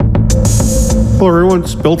Hello everyone,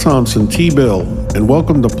 it's Bill Thompson, T-Bill, and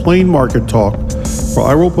welcome to Plain Market Talk, where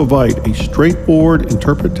I will provide a straightforward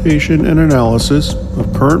interpretation and analysis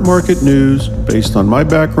of current market news based on my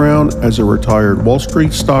background as a retired Wall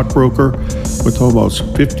Street stockbroker with almost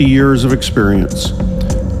 50 years of experience.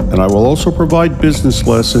 And I will also provide business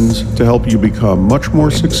lessons to help you become much more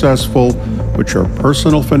successful with your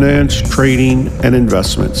personal finance, trading, and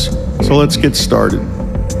investments. So let's get started.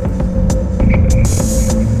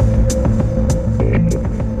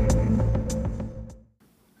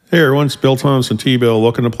 Hey everyone, it's Bill Thompson, T-Bill.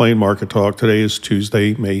 Welcome to Plain Market Talk. Today is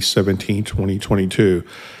Tuesday, May 17, 2022.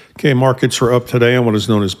 Okay, markets are up today on what is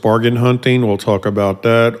known as bargain hunting. We'll talk about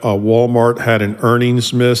that. Walmart had an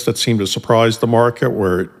earnings miss that seemed to surprise the market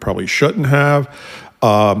where it probably shouldn't have.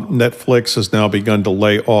 Netflix has now begun to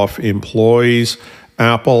lay off employees.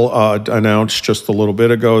 Apple announced just a little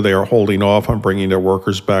bit ago they are holding off on bringing their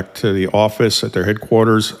workers back to the office at their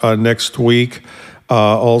headquarters next week.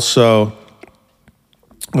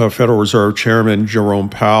 Federal Reserve Chairman Jerome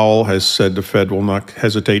Powell has said the Fed will not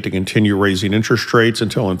hesitate to continue raising interest rates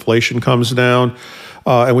until inflation comes down.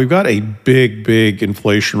 And we've got a big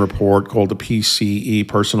inflation report called the PCE,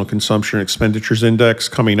 Personal Consumption Expenditures Index,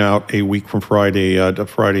 coming out a week from Friday, May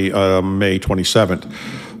 27th.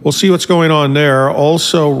 We'll see what's going on there.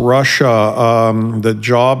 Also, Russia, the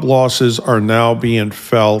job losses are now being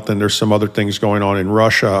felt, and there's some other things going on in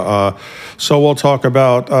Russia. So we'll talk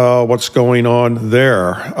about what's going on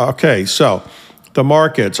there. Okay, so the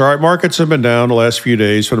markets. All right, markets have been down the last few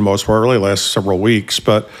days for the most part, really last several weeks.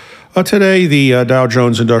 But today, the Dow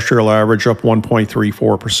Jones Industrial Average up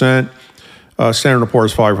 1.34%. Standard &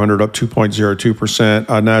 Poor's 500 up 2.02%.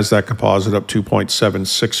 NASDAQ Composite up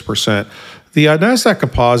 2.76%. The NASDAQ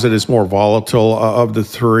Composite is more volatile of the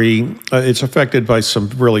three. It's affected by some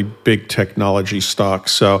really big technology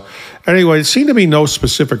stocks. So anyway, it seemed to be no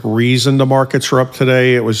specific reason the markets are up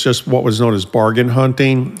today. It was just what was known as bargain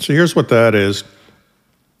hunting. So here's what that is.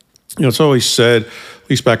 You know, it's always said, at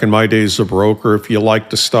least back in my days as a broker, if you like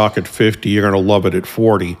the stock at 50, you're going to love it at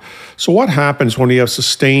 40. So what happens when you have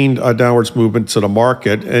sustained downwards movement to the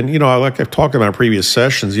market? And, you know, like I've talked about in previous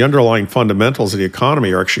sessions, the underlying fundamentals of the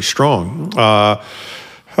economy are actually strong.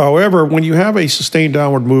 However, when you have a sustained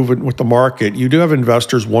downward movement with the market, you do have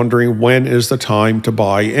investors wondering when is the time to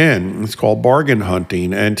buy in. It's called bargain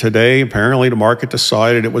hunting. And today, apparently, the market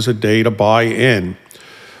decided it was a day to buy in.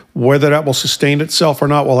 Whether that will sustain itself or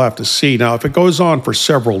not, we'll have to see. Now, if it goes on for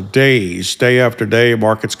several days, day after day,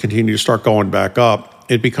 markets continue to start going back up,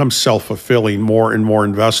 it becomes self-fulfilling. More and more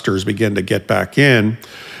investors begin to get back in,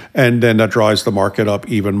 and then that drives the market up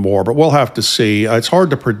even more. But we'll have to see. It's hard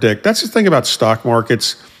to predict. That's the thing about stock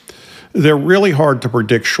markets. They're really hard to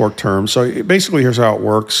predict short term. So basically, here's how it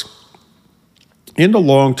works. In the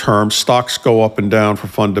long term, stocks go up and down for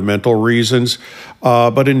fundamental reasons,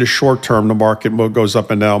 but in the short term, the market goes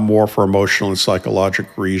up and down more for emotional and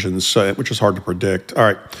psychological reasons, which is hard to predict. All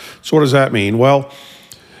right, so what does that mean? Well,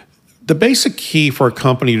 the basic key for a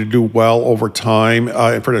company to do well over time,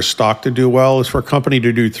 and for their stock to do well, is for a company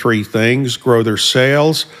to do three things: grow their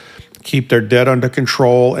sales, keep their debt under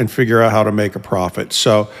control, and figure out how to make a profit.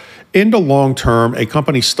 So in the long term, a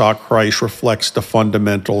company's stock price reflects the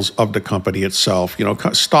fundamentals of the company itself. You know,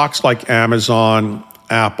 stocks like Amazon,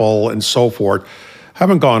 Apple, and so forth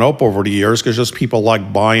haven't gone up over the years because just people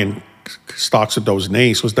like buying stocks at those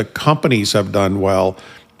names, because the companies have done well.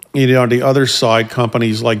 You know, on the other side,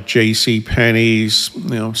 companies like J.C. Penney's,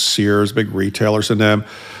 you know, Sears, big retailers, and them,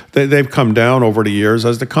 they've come down over the years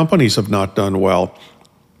as the companies have not done well.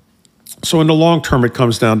 So in the long term, it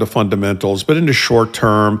comes down to fundamentals, but in the short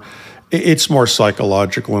term, it's more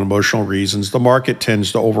psychological and emotional reasons. The market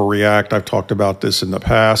tends to overreact. I've talked about this in the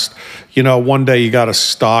past. You know, one day you got a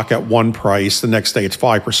stock at one price, the next day it's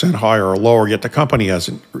 5% higher or lower, yet the company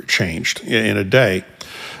hasn't changed in a day.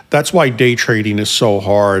 That's why day trading is so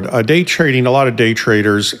hard. Day trading, a lot of day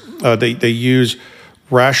traders, they use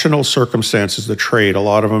rational circumstances to trade. A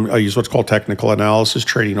lot of them use what's called technical analysis,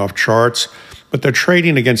 trading off charts. But they're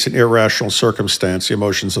trading against an irrational circumstance, the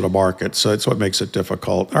emotions of the market. So that's what makes it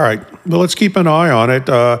difficult. All right, well, let's keep an eye on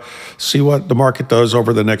it, see what the market does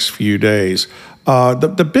over the next few days.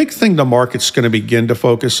 The big thing the market's going to begin to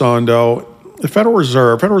focus on, though, the Federal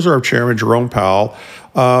Reserve Chairman Jerome Powell,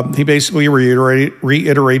 he basically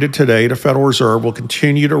reiterated today the Federal Reserve will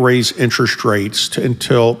continue to raise interest rates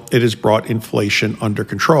until it has brought inflation under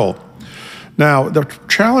control. Now, the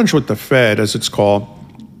challenge with the Fed, as it's called,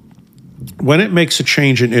 when it makes a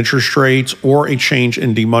change in interest rates or a change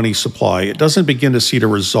in the money supply, it doesn't begin to see the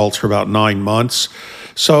results for about 9 months.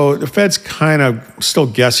 So the Fed's kind of still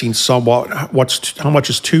guessing somewhat how much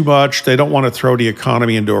is too much. They don't want to throw the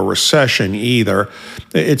economy into a recession either.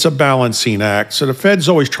 It's a balancing act. So the Fed's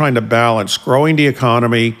always trying to balance growing the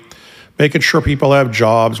economy, making sure people have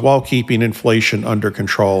jobs while keeping inflation under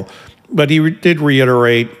control. But he did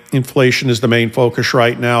reiterate inflation is the main focus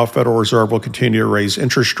right now. Federal Reserve will continue to raise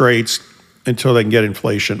interest rates until they can get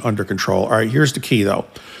inflation under control. All right, here's the key, though.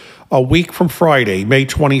 A week from Friday, May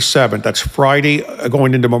 27th, that's Friday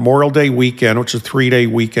going into Memorial Day weekend, which is a 3-day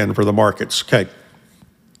weekend for the markets. Okay,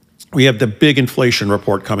 we have the big inflation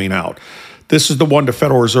report coming out. This is the one the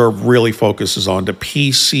Federal Reserve really focuses on, the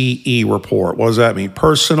PCE report. What does that mean?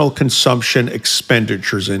 Personal Consumption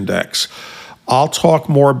Expenditures Index. I'll talk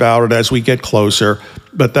more about it as we get closer,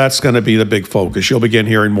 but that's going to be the big focus. You'll begin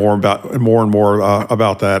hearing more and more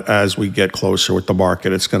about that as we get closer with the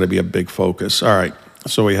market. It's going to be a big focus. All right,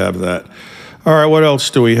 so we have that. All right, what else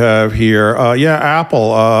do we have here?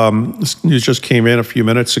 Apple. This news just came in a few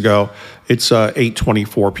minutes ago. It's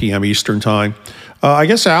 8:24 p.m. Eastern time. I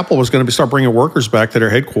guess Apple was going to start bringing workers back to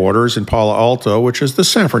their headquarters in Palo Alto, which is the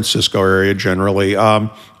San Francisco area generally.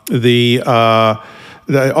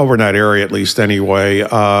 The overnight area, at least, anyway.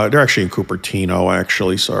 They're actually in Cupertino,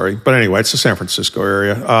 actually, sorry. But anyway, it's the San Francisco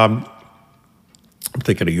area. I'm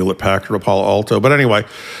thinking of Hewlett-Packard or Palo Alto. But anyway, all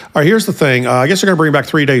right, here's the thing. I guess they're going to bring back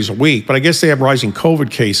 3 days a week, but I guess they have rising COVID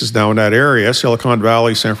cases now in that area, Silicon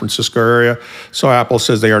Valley, San Francisco area. So Apple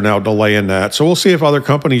says they are now delaying that. So we'll see if other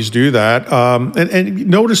companies do that. And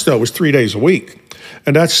notice, though, it was 3 days a week.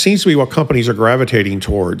 And that seems to be what companies are gravitating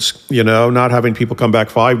towards, not having people come back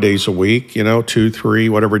 5 days a week, 2, 3,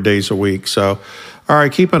 whatever days a week. So, all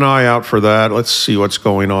right, keep an eye out for that. Let's see what's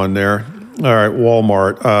going on there. All right,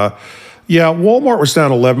 Walmart. Walmart was down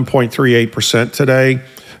 11.38% today.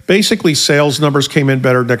 Basically, sales numbers came in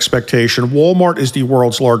better than expectation. Walmart is the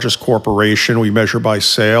world's largest corporation. We measure by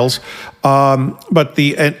sales. But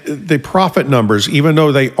the profit numbers, even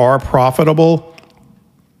though they are profitable,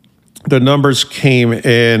 the numbers came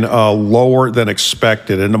in lower than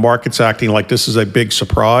expected, and the market's acting like this is a big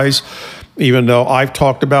surprise, even though I've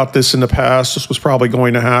talked about this in the past. This was probably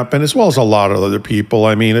going to happen, as well as a lot of other people.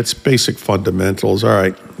 I mean, it's basic fundamentals. All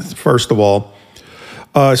right, first of all,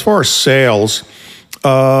 as far as sales,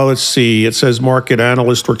 let's see. It says market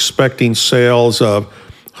analysts were expecting sales of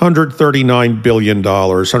 $139 billion,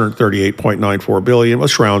 $138.94 billion.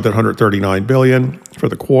 Let's round it, $139 billion for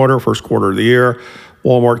the first quarter of the year.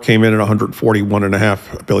 Walmart came in at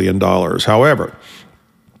 $141.5 billion. However,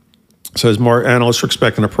 it says analysts are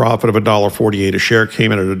expecting a profit of $1.48 a share,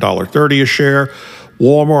 came in at $1.30 a share.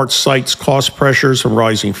 Walmart cites cost pressures from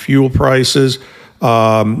rising fuel prices,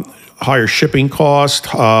 higher shipping costs,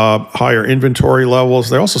 higher inventory levels.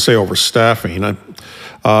 They also say overstaffing.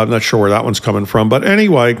 I'm not sure where that one's coming from. But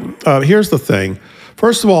anyway, here's the thing.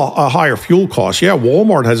 First of all, higher fuel costs. Yeah,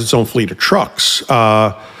 Walmart has its own fleet of trucks.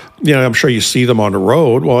 I'm sure you see them on the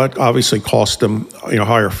road. Well, that obviously cost them,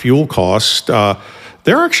 higher fuel costs.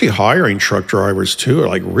 They're actually hiring truck drivers too,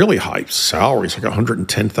 like really high salaries, like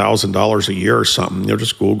 $110,000 a year or something.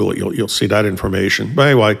 Just Google it; you'll see that information. But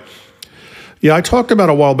anyway, I talked about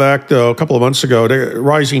a while back, though, a couple of months ago, the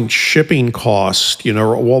rising shipping costs.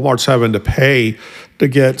 Walmart's having to pay to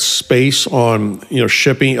get space on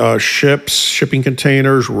shipping ships, shipping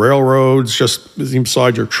containers, railroads, just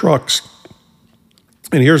inside your trucks.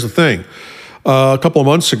 And here's the thing. A couple of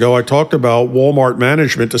months ago, I talked about Walmart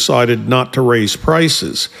management decided not to raise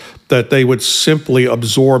prices, that they would simply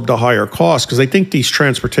absorb the higher costs because they think these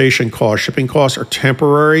transportation costs, shipping costs are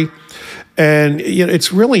temporary. And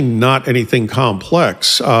it's really not anything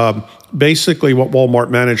complex. Basically, what Walmart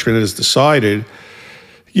management has decided,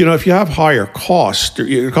 if you have higher costs,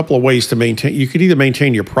 there are a couple of ways to maintain. You could either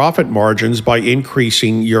maintain your profit margins by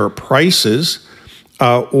increasing your prices,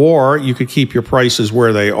 or you could keep your prices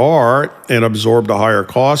where they are and absorb the higher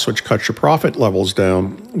costs, which cuts your profit levels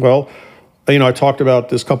down. Well, I talked about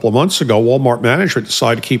this a couple of months ago. Walmart management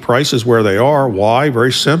decided to keep prices where they are. Why?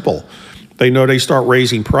 Very simple. They know they start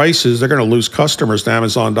raising prices, they're going to lose customers to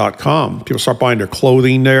Amazon.com. People start buying their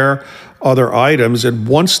clothing there, other items, and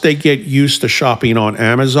once they get used to shopping on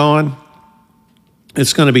Amazon,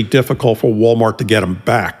 it's going to be difficult for Walmart to get them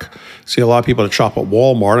back. See, a lot of people that shop at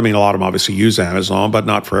Walmart, a lot of them obviously use Amazon, but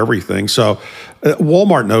not for everything. So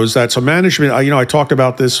Walmart knows that. So management, I talked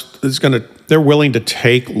about this, they're willing to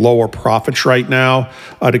take lower profits right now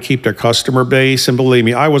to keep their customer base. And believe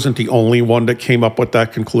me, I wasn't the only one that came up with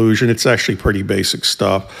that conclusion. It's actually pretty basic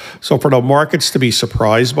stuff. So for the markets to be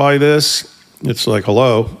surprised by this, it's like,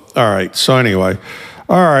 hello. All right. So anyway,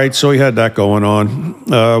 all right. So we had that going on.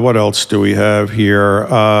 What else do we have here?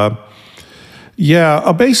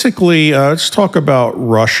 Yeah, basically, let's talk about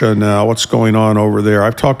Russia now. What's going on over there?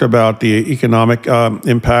 I've talked about the economic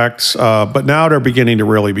impacts, but now they're beginning to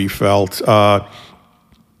really be felt.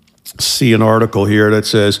 See an article here that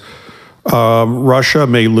says Russia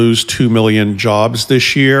may lose 2 million jobs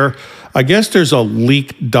this year. I guess there's a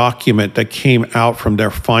leaked document that came out from their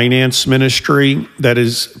finance ministry that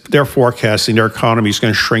is, they're forecasting their economy is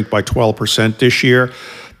going to shrink by 12% this year.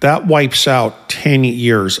 That wipes out 10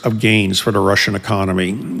 years of gains for the Russian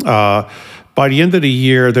economy. By the end of the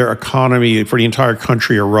year, their economy for the entire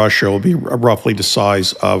country of Russia will be roughly the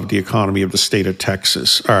size of the economy of the state of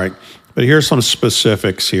Texas. All right, but here's some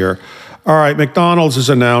specifics here. All right, McDonald's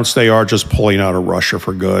has announced they are just pulling out of Russia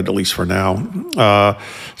for good, at least for now.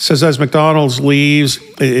 Says as McDonald's leaves,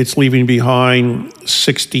 it's leaving behind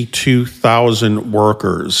 62,000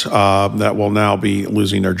 workers that will now be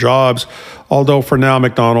losing their jobs. Although for now,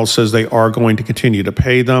 McDonald's says they are going to continue to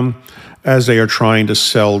pay them as they are trying to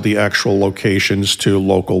sell the actual locations to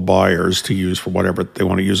local buyers to use for whatever they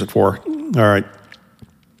want to use it for. All right.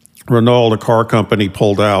 Renault, the car company,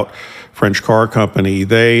 pulled out. French car company,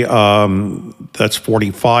 that's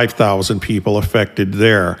 45,000 people affected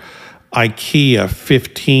there. IKEA,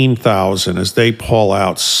 15,000 as they pull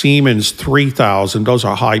out. Siemens, 3,000. Those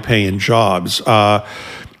are high-paying jobs.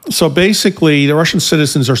 So basically, the Russian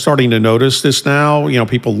citizens are starting to notice this now. You know,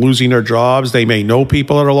 people losing their jobs. They may know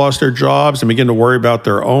people that have lost their jobs and begin to worry about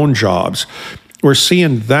their own jobs. We're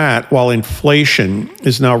seeing that while inflation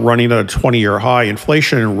is now running at a 20-year high.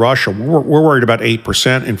 Inflation in Russia, we're worried about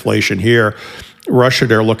 8% inflation here. Russia,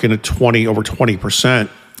 they're looking at over 20%,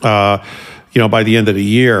 by the end of the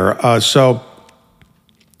year. So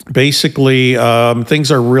basically,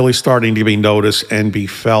 things are really starting to be noticed and be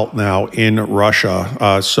felt now in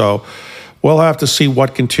Russia. So we'll have to see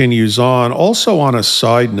what continues on. Also, on a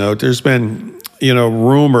side note, there's been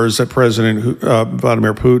rumors that President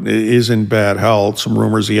Vladimir Putin is in bad health. Some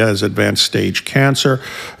rumors he has advanced stage cancer.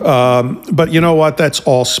 But you know what? That's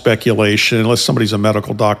all speculation, unless somebody's a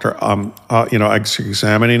medical doctor,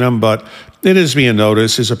 examining him. But it is being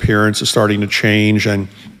noticed. His appearance is starting to change. And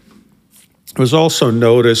it was also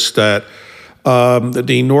noticed that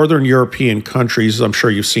the northern European countries, I'm sure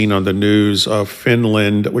you've seen on the news, of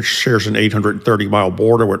Finland, which shares an 830-mile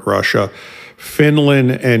border with Russia,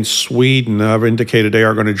 Finland and Sweden have indicated they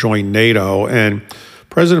are going to join NATO. And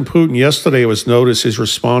President Putin yesterday was noticed his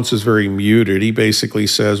response is very muted. He basically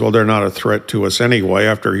says, well, they're not a threat to us anyway,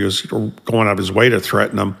 after he was going out of his way to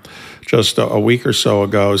threaten them just a week or so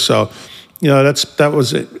ago. So, that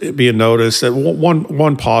was it being noticed. That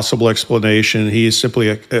one possible explanation, he is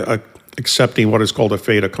simply accepting what is called a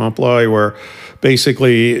fait accompli, where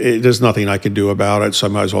basically there's nothing I can do about it, so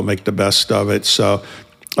I might as well make the best of it. So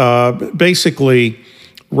basically,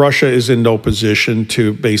 Russia is in no position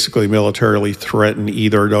to basically militarily threaten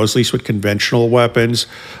either of those, at least with conventional weapons.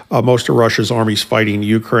 Most of Russia's army is fighting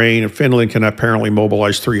Ukraine, and Finland can apparently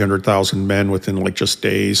mobilize 300,000 men within just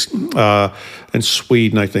days. And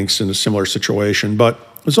Sweden, I think, is in a similar situation. But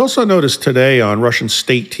it was also noticed today on Russian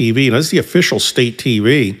state TV, and this is the official state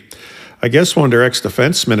TV, I guess one of their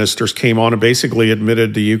ex-defense ministers came on and basically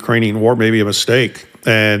admitted the Ukrainian war may be a mistake.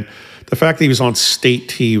 And the fact that he was on state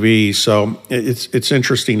TV, so it's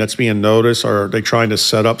interesting that's being noticed. Are they trying to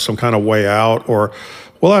set up some kind of way out? Or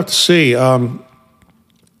we'll have to see.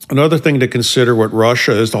 Another thing to consider with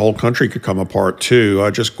Russia is the whole country could come apart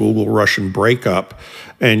too. Just Google Russian breakup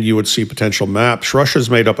and you would see potential maps. Russia's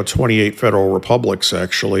made up of 28 federal republics,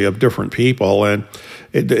 actually, of different people. And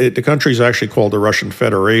the country is actually called the Russian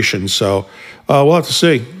Federation. So we'll have to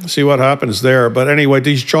see what happens there. But anyway,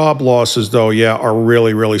 these job losses, though, are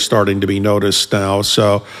really, really starting to be noticed now.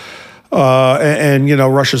 So,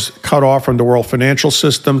 Russia's cut off from the world financial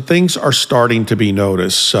system. Things are starting to be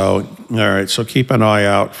noticed. So, all right, so keep an eye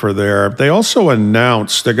out for there. They also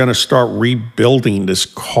announced they're going to start rebuilding this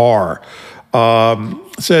car.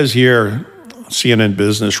 It says here, CNN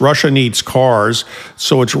Business, Russia needs cars,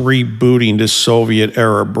 so it's rebooting this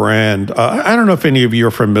Soviet-era brand. I don't know if any of you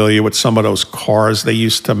are familiar with some of those cars they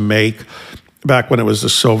used to make back when it was the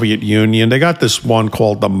Soviet Union. They got this one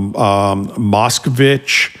called the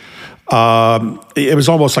Moskvich. It was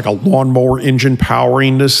almost like a lawnmower engine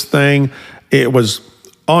powering this thing. It was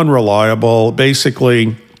unreliable.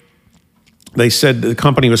 Basically, they said the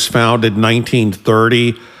company was founded in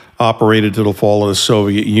 1930, operated to the fall of the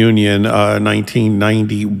Soviet Union,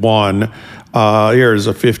 1991. Here's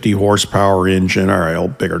a 50 horsepower engine. All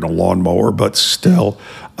right, bigger than a lawnmower, but still.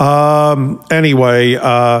 Anyway,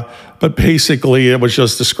 but basically it was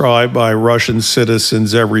just described by Russian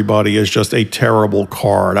citizens, everybody, as just a terrible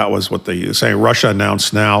car. That was what they were saying. Russia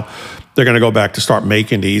announced now they're going to go back to start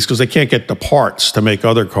making these because they can't get the parts to make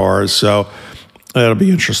other cars. So it'll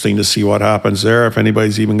be interesting to see what happens there, if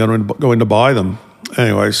anybody's even going to buy them.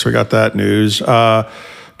 Anyway, so we got that news.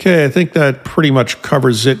 Okay, I think that pretty much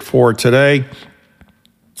covers it for today.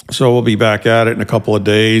 So we'll be back at it in a couple of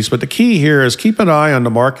days. But the key here is keep an eye on the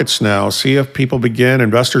markets now. See if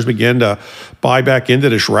investors begin to buy back into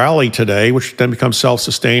this rally today, which then becomes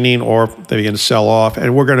self-sustaining, or they begin to sell off.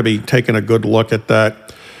 And we're going to be taking a good look at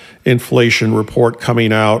that inflation report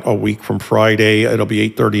coming out a week from Friday. It'll be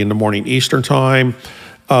 8:30 in the morning Eastern time,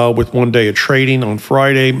 with 1 day of trading on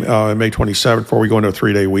Friday, May 27th, before we go into a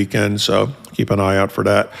 3-day weekend. So keep an eye out for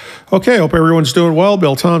that. Okay, hope everyone's doing well.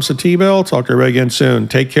 Bill Thompson, T-Bill. Talk to everybody again soon.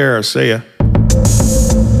 Take care. See ya.